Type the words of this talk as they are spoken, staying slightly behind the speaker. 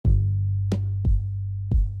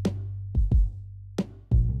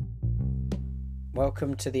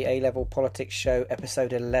Welcome to the A-Level Politics Show,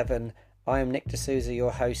 episode 11. I am Nick D'Souza,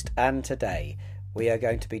 your host, and today we are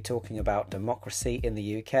going to be talking about democracy in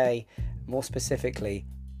the UK. More specifically,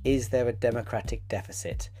 is there a democratic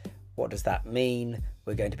deficit? What does that mean?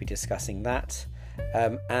 We're going to be discussing that.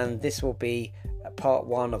 And this will be part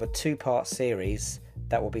one of a two-part series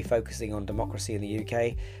that will be focusing on democracy in the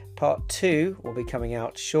UK. Part 2 will be coming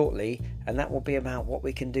out shortly, and that will be about what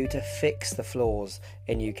we can do to fix the flaws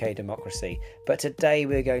in UK democracy. But today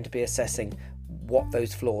we're going to be assessing what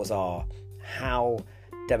those flaws are. How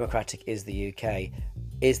democratic is the UK?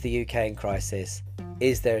 Is the UK in crisis?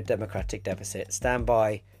 Is there a democratic deficit? Stand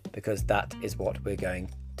by, because that is what we're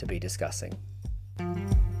going to be discussing.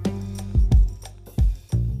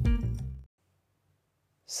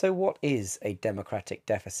 So what is a democratic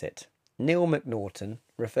deficit? Neil McNaughton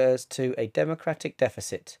refers to a democratic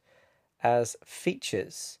deficit as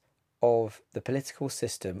features of the political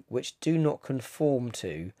system which do not conform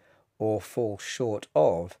to or fall short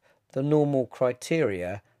of the normal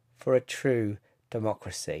criteria for a true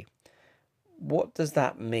democracy. What does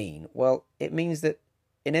that mean? Well, it means that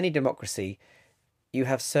in any democracy you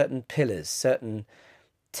have certain pillars, certain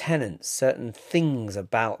tenets, certain things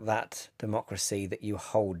about that democracy that you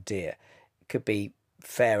hold dear. It could be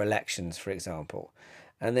fair elections, for example,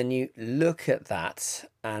 and then you look at that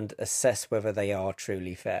and assess whether they are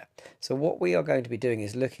truly fair. So what we are going to be doing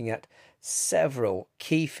is looking at several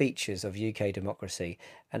key features of UK democracy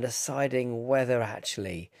and deciding whether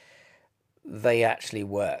they actually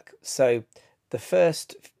work. So the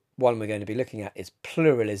first one we're going to be looking at is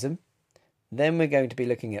pluralism. Then we're going to be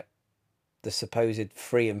looking at the supposed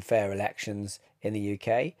free and fair elections in the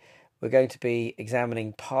UK. We're going to be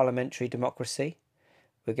examining parliamentary democracy.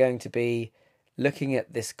 We're going to be looking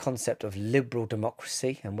at this concept of liberal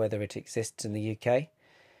democracy and whether it exists in the UK.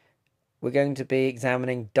 We're going to be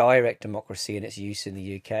examining direct democracy and its use in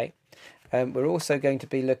the UK. We're also going to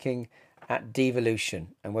be looking at devolution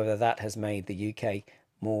and whether that has made the UK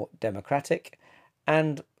more democratic.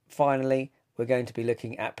 And finally, we're going to be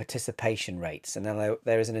looking at participation rates. And now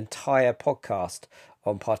there is an entire podcast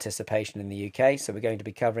on participation in the UK, so we're going to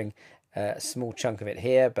be covering a small chunk of it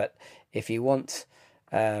here. But if you want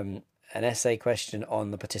an essay question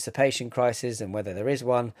on the participation crisis and whether there is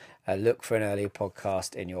one, look for an earlier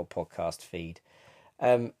podcast in your podcast feed.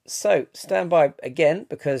 So stand by again,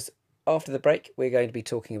 because after the break we're going to be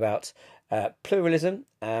talking about pluralism,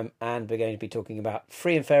 and we're going to be talking about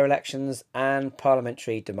free and fair elections and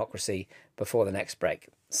parliamentary democracy before the next break.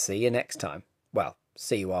 See you next time. Well,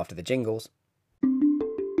 see you after the jingles.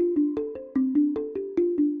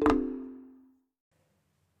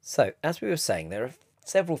 So, as we were saying, there are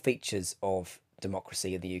several features of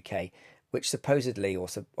democracy in the UK which supposedly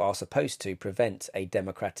are supposed to prevent a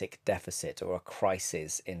democratic deficit or a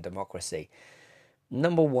crisis in democracy.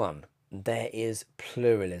 Number one, there is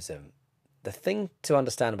pluralism. The thing to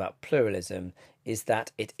understand about pluralism is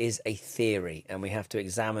that it is a theory, and we have to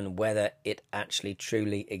examine whether it actually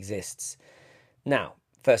truly exists. Now,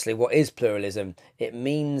 firstly, what is pluralism? It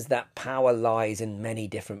means that power lies in many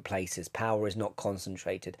different places. Power is not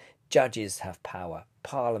concentrated. Judges have power.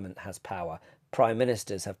 Parliament has power. Prime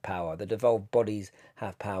ministers have power. The devolved bodies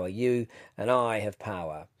have power. You and I have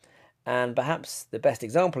power. And perhaps the best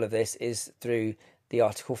example of this is through the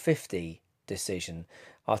Article 50 decision.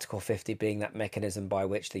 Article 50 being that mechanism by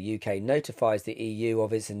which the UK notifies the EU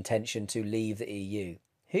of its intention to leave the EU.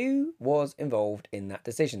 Who was involved in that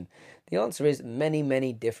decision? The answer is many,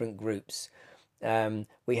 many different groups.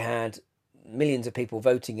 We had millions of people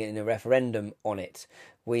voting in a referendum on it.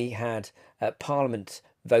 We had Parliament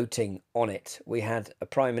voting on it. We had a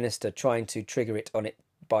Prime Minister trying to trigger it on it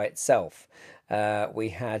by itself. We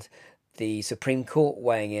had the Supreme Court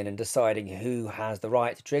weighing in and deciding who has the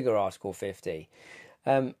right to trigger Article 50.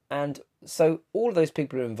 And so all of those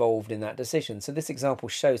people are involved in that decision. So this example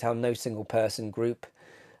shows how no single person, group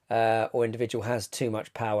or individual has too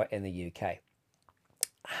much power in the UK.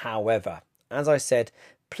 However, as I said,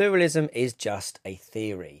 pluralism is just a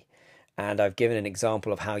theory. And I've given an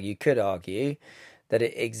example of how you could argue that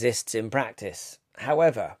it exists in practice.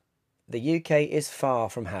 However, the UK is far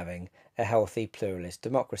from having a healthy pluralist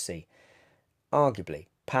democracy. Arguably,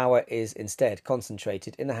 power is instead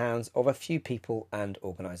concentrated in the hands of a few people and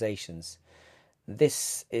organisations.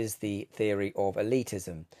 This is the theory of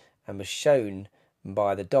elitism and was shown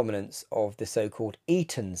by the dominance of the so-called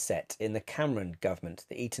Eton set in the Cameron government.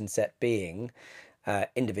 The Eton set being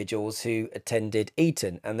individuals who attended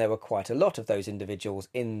Eton, and there were quite a lot of those individuals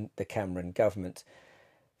in the Cameron government.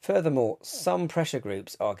 Furthermore, some pressure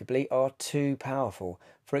groups arguably are too powerful.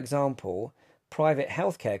 For example, private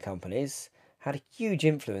healthcare companies had a huge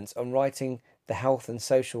influence on writing the Health and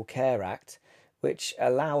Social Care Act, which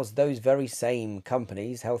allows those very same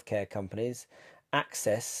companies, healthcare companies,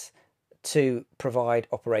 access to provide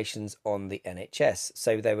operations on the NHS.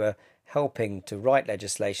 So they were helping to write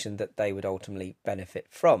legislation that they would ultimately benefit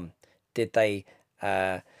from. Did they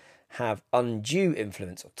have undue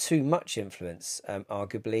influence or too much influence?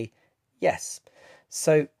 Arguably, yes.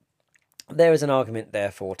 So there is an argument,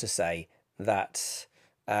 therefore, to say that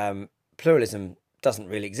pluralism doesn't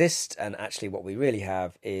really exist, and actually what we really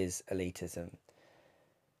have is elitism.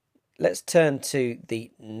 Let's turn to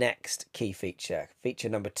the next key feature. Feature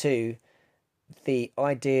number 2, the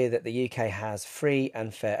idea that the UK has free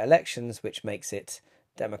and fair elections, which makes it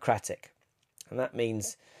democratic. And that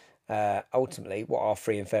means, ultimately, what are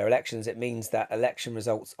free and fair elections? It means that election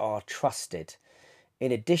results are trusted.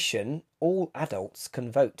 In addition, all adults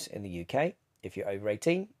can vote in the UK. If you're over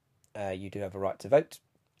 18, you do have a right to vote,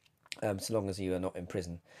 so long as you are not in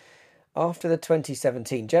prison. After the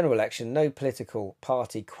 2017 general election, no political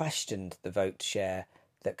party questioned the vote share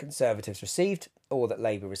that Conservatives received or that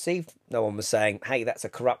Labour received. No one was saying, hey, that's a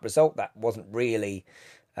corrupt result. That wasn't really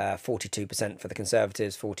 42% for the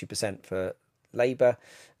Conservatives, 40% for Labour.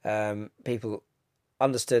 People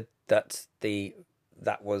understood that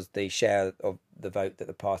that was the share of the vote that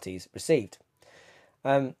the parties received.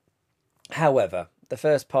 However, the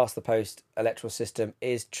first past the post electoral system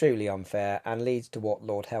is truly unfair and leads to what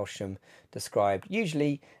Lord Helsham described,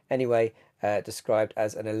 usually anyway, described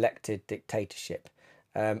as an elected dictatorship.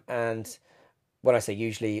 And when I say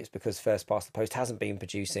usually, it's because first past the post hasn't been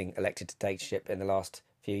producing elected dictatorship in the last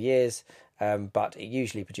few years, but it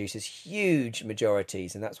usually produces huge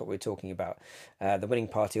majorities, and that's what we're talking about. The winning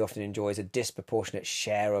party often enjoys a disproportionate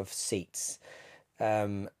share of seats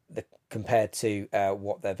compared to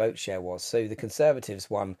what their vote share was. So the Conservatives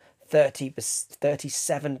won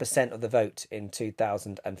 37% of the vote in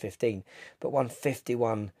 2015, but won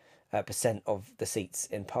 51% of the seats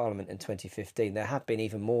in Parliament in 2015. There have been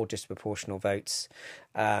even more disproportional votes.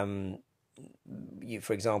 For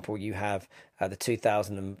example, you have the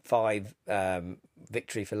 2005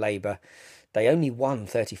 victory for Labour. They only won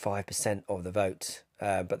 35% of the vote,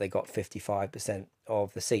 but they got 55%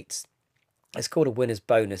 of the seats. It's called a winner's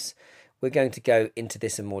bonus. We're going to go into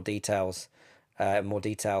this in more detail when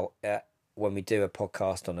we do a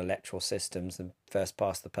podcast on electoral systems and first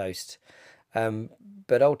past the post.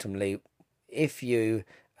 But ultimately, if you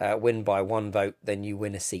win by one vote, then you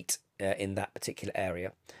win a seat in that particular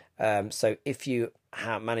area. So if you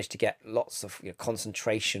manage to get lots of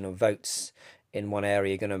concentration of votes in one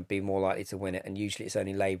area, you're going to be more likely to win it. And usually it's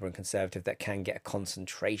only Labour and Conservative that can get a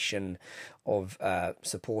concentration of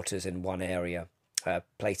supporters in one area.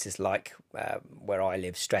 Places like where I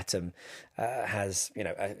live, Streatham, has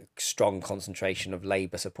a strong concentration of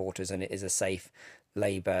Labour supporters, and it is a safe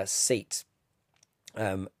Labour seat.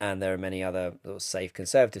 And there are many other safe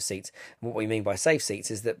Conservative seats. And what we mean by safe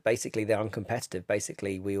seats is that basically they're uncompetitive.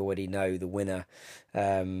 Basically, we already know the winner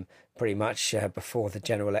pretty much before the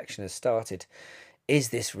general election has started. Is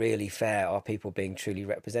this really fair? Are people being truly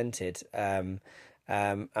represented? And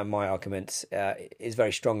my argument is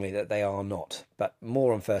very strongly that they are not. But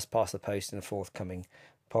more on first past the post in a forthcoming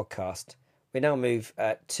podcast. We now move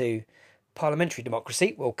to parliamentary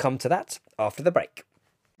democracy. We'll come to that after the break.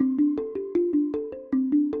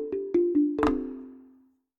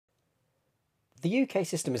 The UK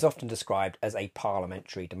system is often described as a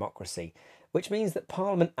parliamentary democracy, which means that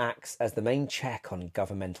Parliament acts as the main check on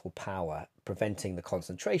governmental power, preventing the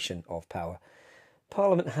concentration of power.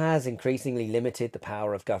 Parliament has increasingly limited the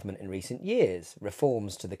power of government in recent years.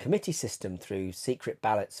 Reforms to the committee system through secret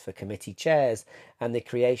ballots for committee chairs and the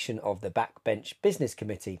creation of the Backbench Business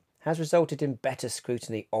Committee has resulted in better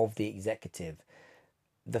scrutiny of the executive.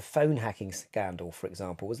 The phone hacking scandal, for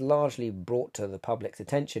example, was largely brought to the public's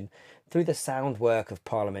attention through the sound work of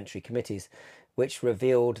parliamentary committees, which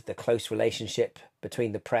revealed the close relationship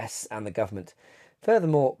between the press and the government.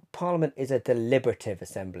 Furthermore, Parliament is a deliberative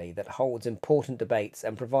assembly that holds important debates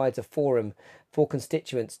and provides a forum for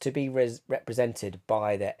constituents to be represented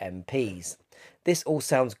by their MPs. This all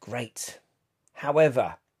sounds great.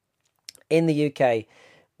 However, in the UK,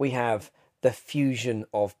 we have the fusion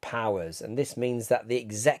of powers, and this means that the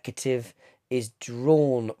executive is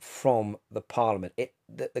drawn from the Parliament.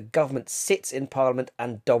 The government sits in Parliament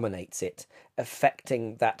and dominates it,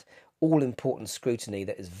 affecting that all-important scrutiny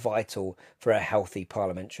that is vital for a healthy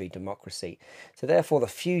parliamentary democracy. So therefore, the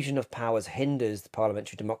fusion of powers hinders the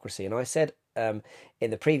parliamentary democracy. And I said in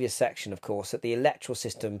the previous section, of course, that the electoral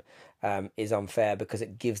system is unfair because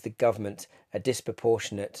it gives the government a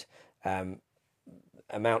disproportionate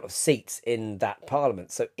amount of seats in that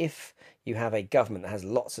parliament. So if you have a government that has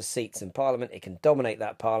lots of seats in parliament, it can dominate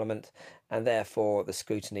that parliament, and therefore the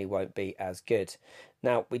scrutiny won't be as good.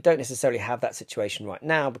 Now, we don't necessarily have that situation right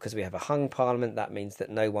now because we have a hung parliament. That means that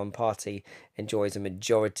no one party enjoys a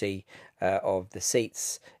majority of the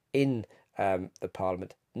seats in the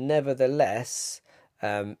parliament. Nevertheless,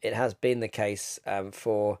 it has been the case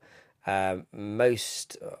for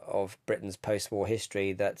most of Britain's post-war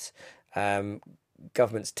history that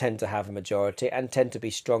governments tend to have a majority and tend to be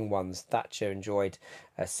strong ones. Thatcher enjoyed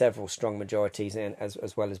several strong majorities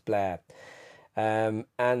as well as Blair. And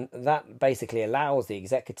that basically allows the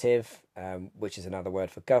executive, which is another word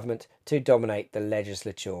for government, to dominate the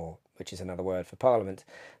legislature, which is another word for parliament.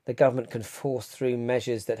 The government can force through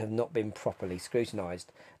measures that have not been properly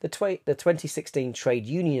scrutinised. The 2016 Trade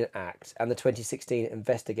Union Act and the 2016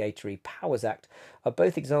 Investigatory Powers Act are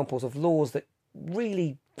both examples of laws that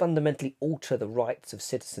really fundamentally alter the rights of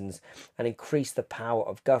citizens and increase the power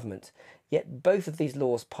of government. Yet both of these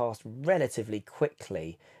laws passed relatively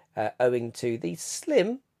quickly, owing to the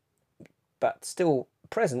slim but still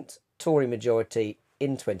present Tory majority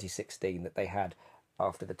in 2016 that they had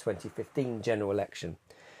after the 2015 general election.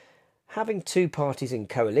 Having two parties in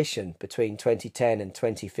coalition between 2010 and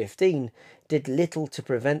 2015 did little to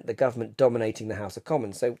prevent the government dominating the House of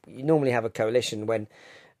Commons. So you normally have a coalition when,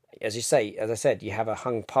 as I said, you have a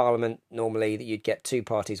hung parliament normally that you'd get two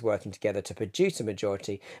parties working together to produce a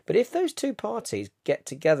majority. But if those two parties get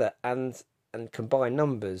together and combine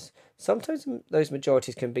numbers, sometimes those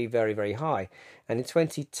majorities can be very, very high. And in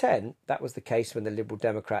 2010, that was the case when the Liberal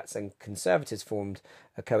Democrats and Conservatives formed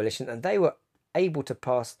a coalition, and they were able to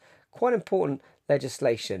pass quite important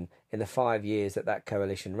legislation in the 5 years that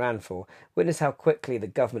coalition ran for. Witness how quickly the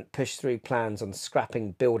government pushed through plans on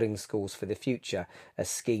scrapping building schools for the future, a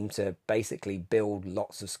scheme to basically build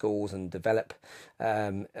lots of schools and develop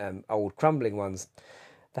old crumbling ones.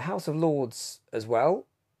 The House of Lords as well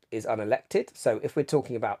is unelected. So if we're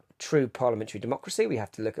talking about true parliamentary democracy, we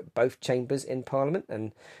have to look at both chambers in Parliament,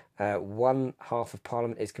 and one half of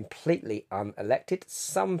Parliament is completely unelected.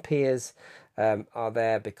 Some peers are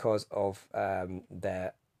there because of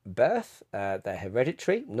their birth, they're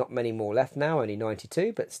hereditary. Not many more left now, only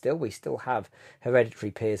 92, but still, we still have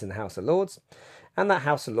hereditary peers in the House of Lords. And that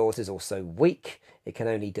House of Lords is also weak. It can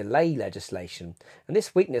only delay legislation. And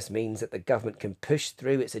this weakness means that the government can push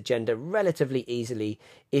through its agenda relatively easily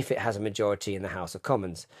if it has a majority in the House of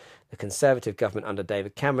Commons. The Conservative government under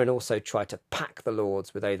David Cameron also tried to pack the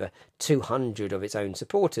Lords with over 200 of its own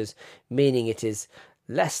supporters, meaning it is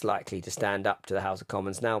less likely to stand up to the House of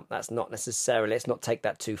Commons. Now, that's not necessarily, let's not take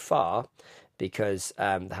that too far, because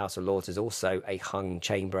the House of Lords is also a hung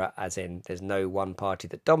chamber, as in there's no one party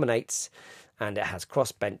that dominates, and it has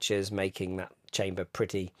crossbenchers, making that chamber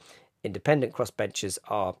pretty independent. Crossbenchers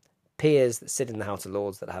are peers that sit in the House of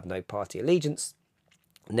Lords that have no party allegiance.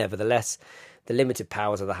 Nevertheless, the limited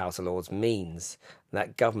powers of the House of Lords means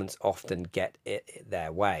that governments often get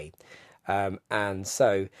their way. And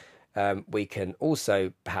so we can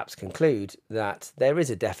also perhaps conclude that there is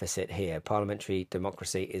a deficit here. Parliamentary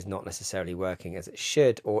democracy is not necessarily working as it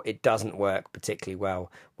should, or it doesn't work particularly well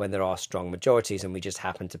when there are strong majorities, and we just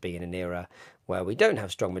happen to be in an era where we don't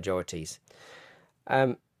have strong majorities.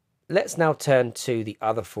 Let's now turn to the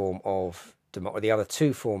other form of the other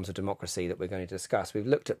two forms of democracy that we're going to discuss. We've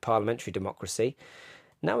looked at parliamentary democracy.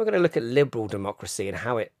 Now we're going to look at liberal democracy and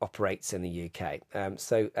how it operates in the UK.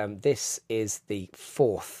 This is the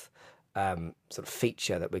fourth sort of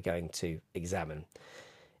feature that we're going to examine.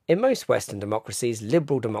 In most Western democracies,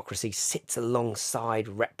 liberal democracy sits alongside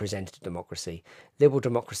representative democracy. Liberal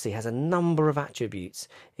democracy has a number of attributes,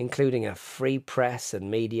 including a free press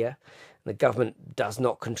and media. The government does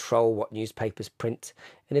not control what newspapers print.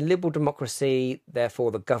 In a liberal democracy,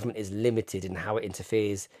 therefore, the government is limited in how it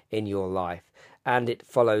interferes in your life, and it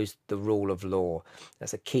follows the rule of law.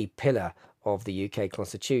 That's a key pillar of the UK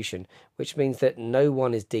Constitution, which means that no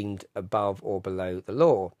one is deemed above or below the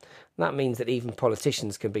law. That means that even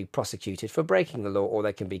politicians can be prosecuted for breaking the law, or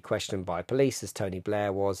they can be questioned by police, as Tony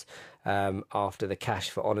Blair was after the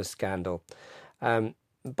Cash for Honours scandal.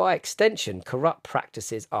 By extension, corrupt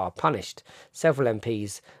practices are punished. Several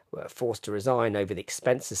MPs were forced to resign over the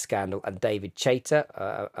expenses scandal, and David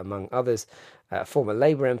Chater, among others, a former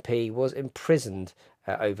Labour MP, was imprisoned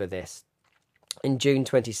over this. In June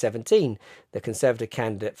 2017, the Conservative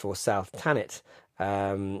candidate for South Thanet,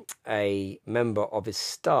 a member of his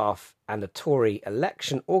staff and a Tory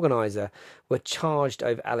election organiser, were charged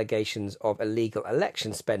over allegations of illegal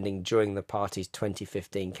election spending during the party's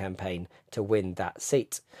 2015 campaign to win that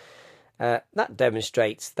seat. That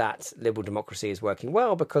demonstrates that liberal democracy is working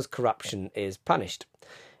well because corruption is punished.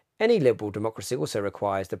 Any liberal democracy also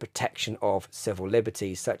requires the protection of civil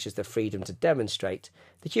liberties, such as the freedom to demonstrate.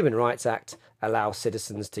 The Human Rights Act allows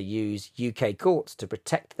citizens to use UK courts to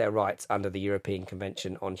protect their rights under the European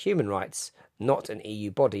Convention on Human Rights, not an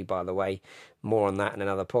EU body, by the way. More on that in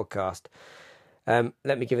another podcast.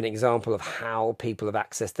 Let me give an example of how people have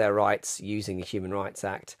accessed their rights using the Human Rights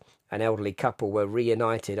Act. An elderly couple were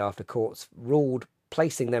reunited after courts ruled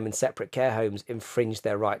placing them in separate care homes infringed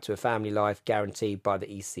their right to a family life guaranteed by the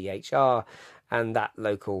ECHR, and that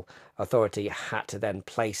local authority had to then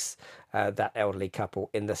place that elderly couple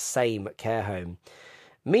in the same care home.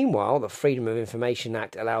 Meanwhile, the Freedom of Information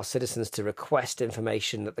Act allows citizens to request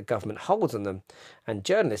information that the government holds on them, and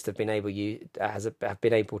journalists have been able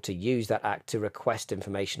to use that act to request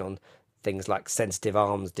information on things like sensitive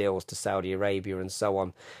arms deals to Saudi Arabia and so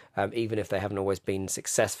on. Even if they haven't always been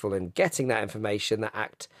successful in getting that information, that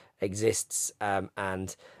act exists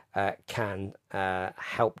and can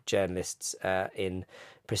help journalists in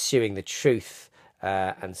pursuing the truth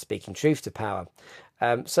and speaking truth to power.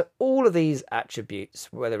 So all of these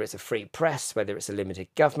attributes, whether it's a free press, whether it's a limited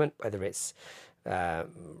government, whether it's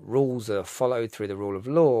rules are followed through the rule of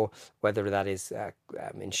law, whether that is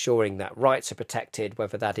ensuring that rights are protected,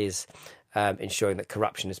 whether that is ensuring that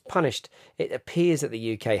corruption is punished, it appears that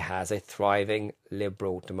the UK has a thriving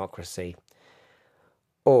liberal democracy.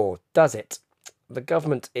 Or does it? The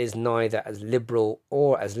government is neither as liberal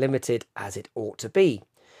or as limited as it ought to be.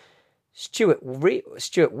 Stuart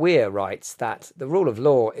Weir writes that the rule of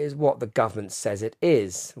law is what the government says it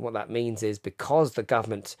is. What that means is because the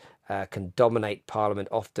government can dominate Parliament,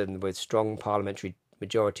 often with strong parliamentary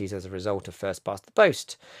majorities as a result of first past the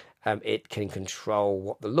post, it can control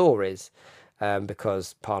what the law is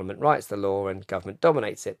because Parliament writes the law and government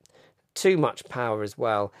dominates it. Too much power as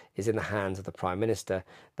well is in the hands of the Prime Minister.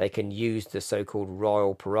 They can use the so-called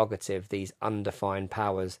royal prerogative, these undefined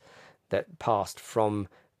powers that passed from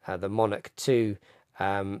the monarch to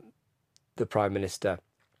the Prime Minister,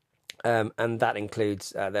 and that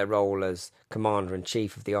includes their role as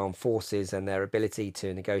Commander-in-Chief of the Armed Forces and their ability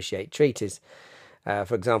to negotiate treaties.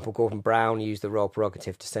 For example, Gordon Brown used the royal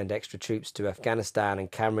prerogative to send extra troops to Afghanistan,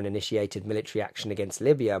 and Cameron initiated military action against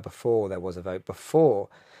Libya before there was a vote.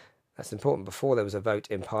 That's important, before there was a vote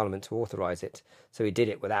in Parliament to authorise it. So he did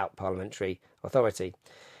it without parliamentary authority.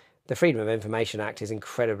 The Freedom of Information Act is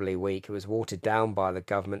incredibly weak. It was watered down by the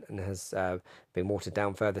government and has been watered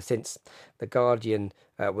down further since. The Guardian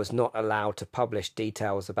was not allowed to publish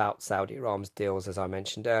details about Saudi arms deals, as I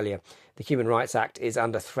mentioned earlier. The Human Rights Act is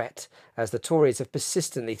under threat, as the Tories have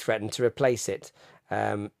persistently threatened to replace it,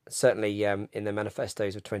 certainly in the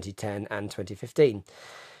manifestos of 2010 and 2015.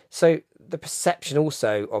 So the perception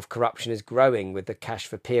also of corruption is growing with the cash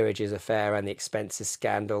for peerages affair and the expenses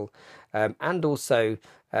scandal, and also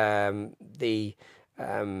the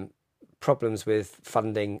problems with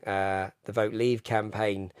funding the Vote Leave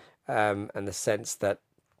campaign, and the sense that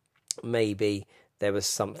maybe there was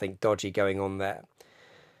something dodgy going on there.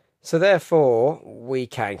 So therefore, we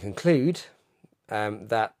can conclude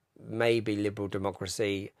that maybe liberal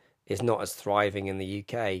democracy is not as thriving in the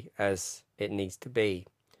UK as it needs to be.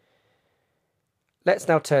 Let's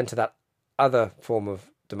now turn to that other form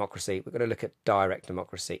of democracy. We're going to look at direct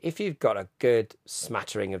democracy. If you've got a good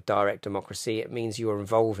smattering of direct democracy, it means you're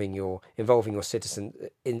involving your citizens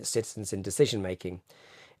in decision making.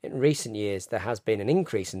 In recent years, there has been an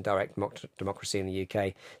increase in direct democracy in the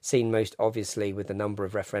UK, seen most obviously with the number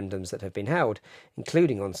of referendums that have been held,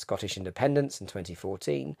 including on Scottish independence in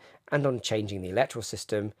 2014 and on changing the electoral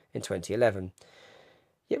system in 2011.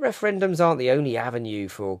 Yet referendums aren't the only avenue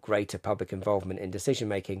for greater public involvement in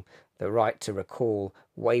decision-making. The right to recall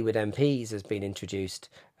wayward MPs has been introduced.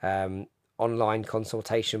 Online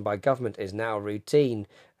consultation by government is now routine,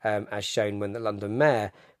 as shown when the London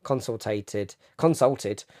Mayor consulted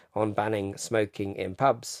on banning smoking in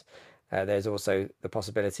pubs. There's also the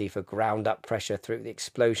possibility for ground-up pressure through the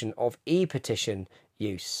explosion of e-petition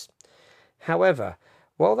use. However,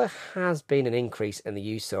 while there has been an increase in the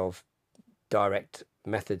use of direct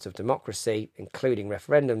methods of democracy, including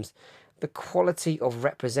referendums, the quality of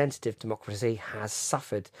representative democracy has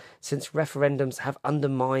suffered since referendums have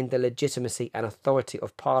undermined the legitimacy and authority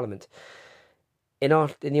of Parliament. In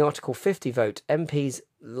the Article 50 vote, MPs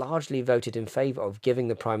largely voted in favour of giving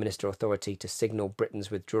the Prime Minister authority to signal Britain's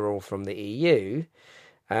withdrawal from the EU,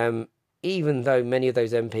 even though many of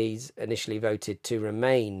those MPs initially voted to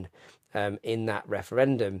remain in that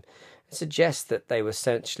referendum. Suggests that they were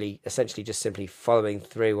essentially just simply following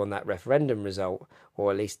through on that referendum result,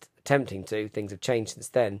 or at least attempting to. Things have changed since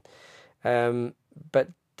then. But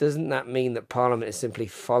doesn't that mean that Parliament is simply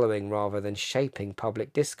following rather than shaping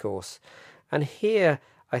public discourse? And here,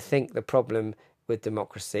 I think the problem with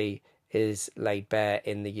democracy is laid bare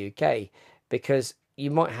in the UK, because you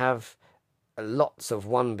might have lots of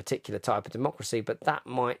one particular type of democracy, but that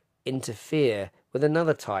might interfere with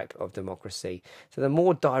another type of democracy. So the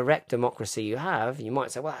more direct democracy you have, you might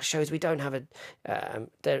say, well, that shows we don't have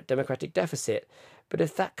a democratic deficit. But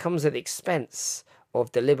if that comes at the expense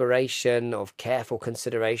of deliberation, of careful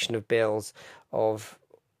consideration of bills, of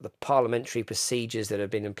the parliamentary procedures that have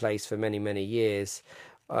been in place for many, many years,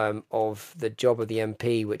 of the job of the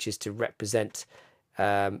MP, which is to represent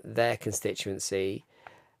their constituency,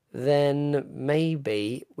 then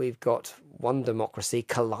maybe we've got one democracy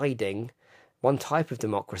colliding, one type of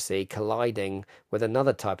democracy colliding with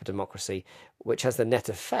another type of democracy, which has the net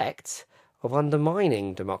effect of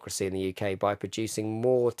undermining democracy in the UK by producing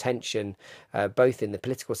more tension, both in the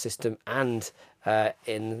political system and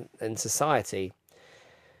in society.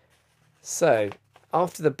 So,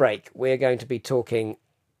 after the break, we're going to be talking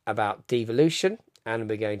about devolution, and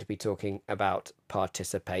we're going to be talking about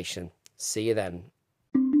participation. See you then.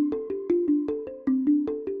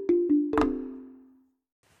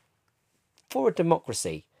 For a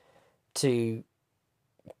democracy to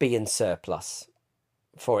be in surplus,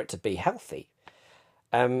 for it to be healthy,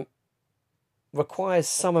 requires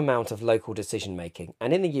some amount of local decision making.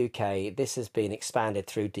 And in the UK, this has been expanded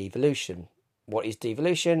through devolution. What is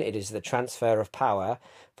devolution? It is the transfer of power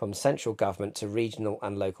from central government to regional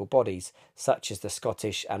and local bodies, such as the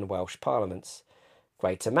Scottish and Welsh parliaments.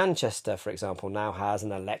 Greater Manchester, for example, now has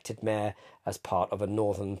an elected mayor as part of a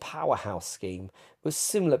Northern Powerhouse scheme with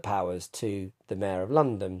similar powers to the Mayor of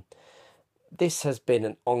London. This has been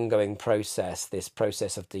an ongoing process, this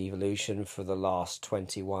process of devolution, for the last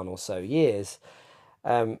 21 or so years.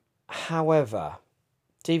 However,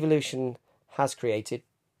 devolution has created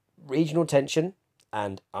regional tension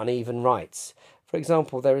and uneven rights. For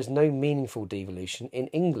example, there is no meaningful devolution in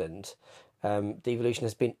England. Devolution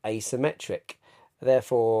has been asymmetric.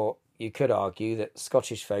 Therefore, you could argue that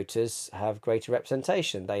Scottish voters have greater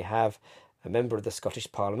representation. They have a member of the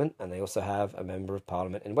Scottish Parliament, and they also have a member of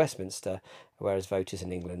Parliament in Westminster, whereas voters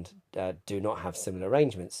in England do not have similar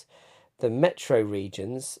arrangements. The metro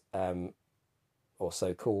regions, or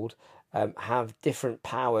so called, have different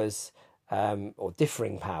powers, or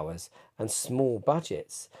differing powers, and small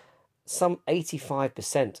budgets. Some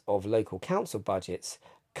 85% of local council budgets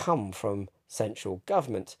come from central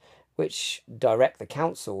government, which direct the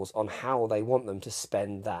councils on how they want them to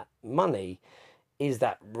spend that money. Is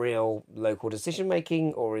that real local decision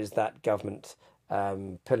making, or is that government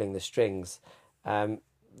pulling the strings?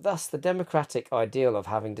 Thus, the democratic ideal of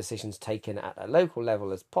having decisions taken at a local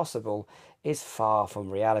level as possible is far from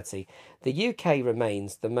reality. The UK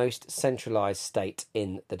remains the most centralised state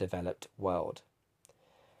in the developed world.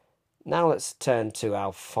 Now let's turn to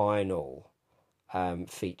our final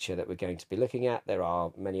feature that we're going to be looking at. There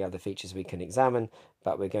are many other features we can examine,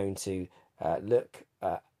 but we're going to look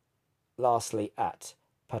lastly at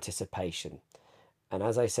participation. And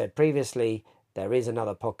as I said previously, there is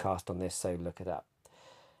another podcast on this, so look it up.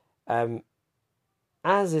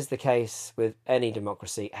 As is the case with any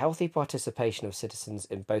democracy, healthy participation of citizens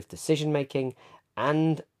in both decision making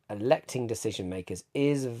and electing decision makers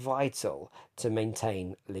is vital to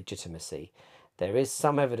maintain legitimacy. There is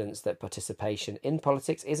some evidence that participation in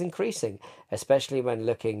politics is increasing, especially when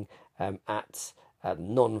looking at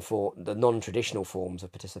the non-traditional forms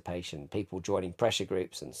of participation, people joining pressure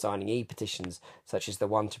groups and signing e-petitions, such as the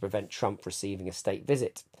one to prevent Trump receiving a state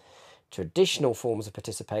visit. Traditional forms of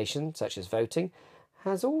participation, such as voting,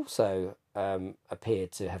 has also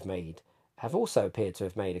appeared to have made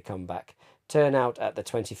a comeback. Turnout at the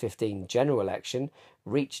 2015 general election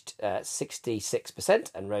reached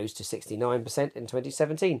 66% and rose to 69% in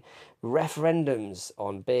 2017. Referendums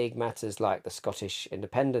on big matters like the Scottish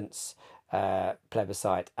independence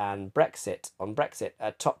plebiscite and Brexit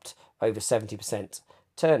topped over 70%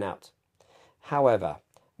 turnout. However,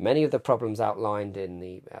 many of the problems outlined in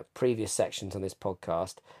the previous sections on this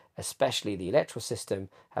podcast, especially the electoral system,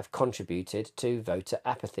 have contributed to voter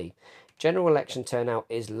apathy. General election turnout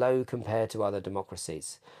is low compared to other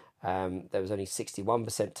democracies. There was only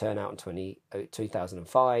 61% turnout in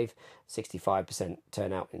 2005, 65%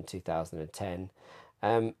 turnout in 2010.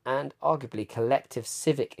 And arguably collective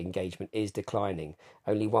civic engagement is declining.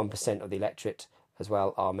 Only 1% of the electorate as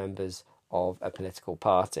well are members of a political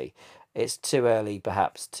party. It's too early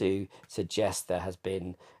perhaps to suggest there has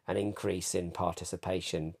been an increase in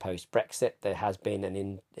participation post-Brexit. There has been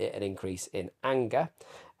an increase in anger,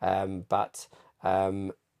 but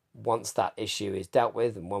once that issue is dealt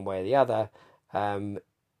with in one way or the other,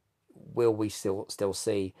 will we still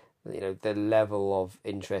see the level of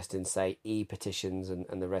interest in, say, e-petitions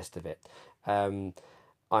and the rest of it? I'm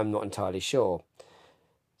not entirely sure.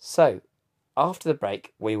 So after the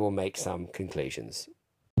break, we will make some conclusions.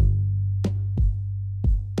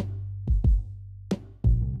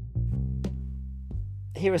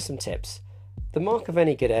 Here are some tips. The mark of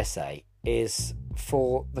any good essay is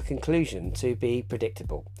for the conclusion to be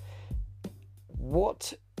predictable.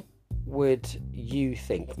 What would you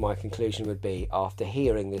think my conclusion would be after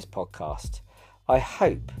hearing this podcast? I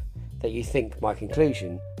hope that you think my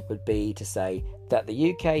conclusion would be to say that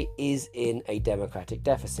the UK is in a democratic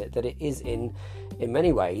deficit, that it is in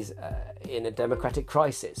many ways in a democratic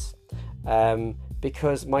crisis.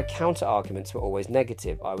 Because my counter arguments were always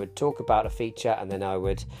negative. I would talk about a feature and then I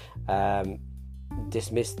would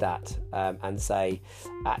dismiss that and say,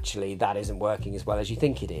 actually, that isn't working as well as you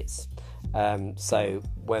think it is. So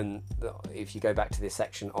if you go back to this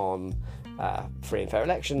section on free and fair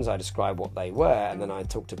elections, I described what they were, and then I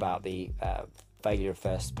talked about the failure of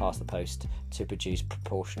first past the post to produce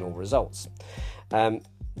proportional results.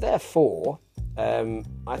 Therefore,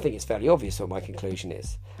 I think it's fairly obvious what my conclusion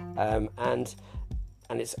is, and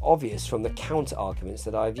it's obvious from the counter arguments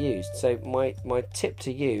that I've used. So my tip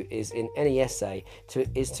to you is, in any essay,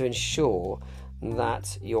 is to ensure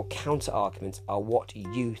that your counter arguments are what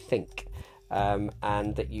you think,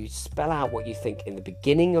 and that you spell out what you think in the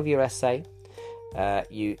beginning of your essay.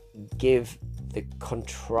 You give the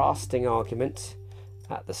contrasting argument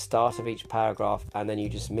at the start of each paragraph, and then you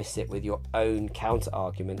dismiss it with your own counter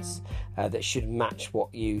arguments that should match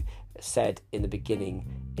what you said in the beginning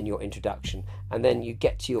in your introduction, and then you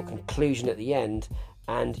get to your conclusion at the end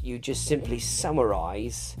and you just simply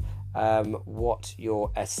summarize what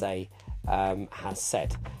your essay has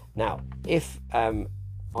said. Now, if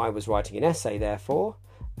I was writing an essay, therefore,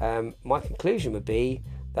 my conclusion would be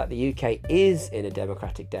that the UK is in a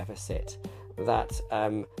democratic deficit, that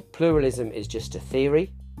pluralism is just a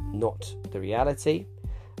theory, not the reality,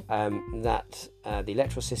 that the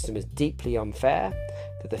electoral system is deeply unfair,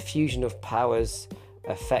 that the fusion of powers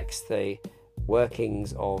affects the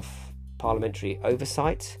workings of parliamentary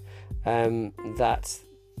oversight, that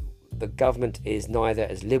the government is neither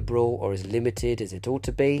as liberal or as limited as it ought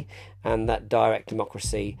to be, and that direct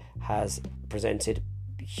democracy has presented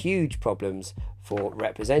huge problems for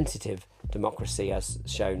representative democracy, as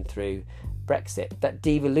shown through Brexit, that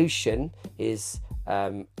devolution is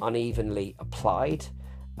unevenly applied,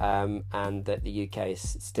 and that the UK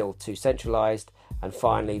is still too centralised, and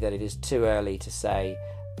finally that it is too early to say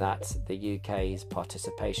that the UK's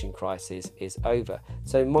participation crisis is over.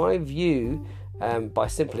 So my view, by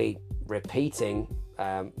simply repeating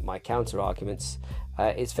my counter arguments,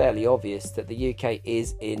 is fairly obvious that the UK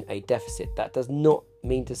is in a deficit. That does not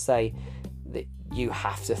mean to say that you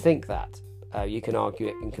have to think that. You can argue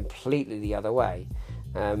it in completely the other way,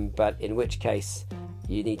 but in which case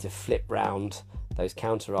you need to flip round those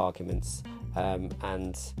counter arguments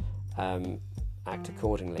and act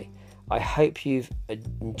accordingly. I hope you've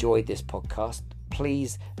enjoyed this podcast.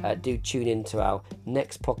 Please do tune in to our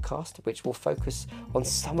next podcast, which will focus on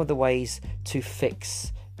some of the ways to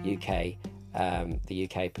fix the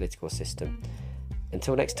UK political system.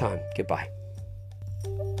 Until next time, goodbye.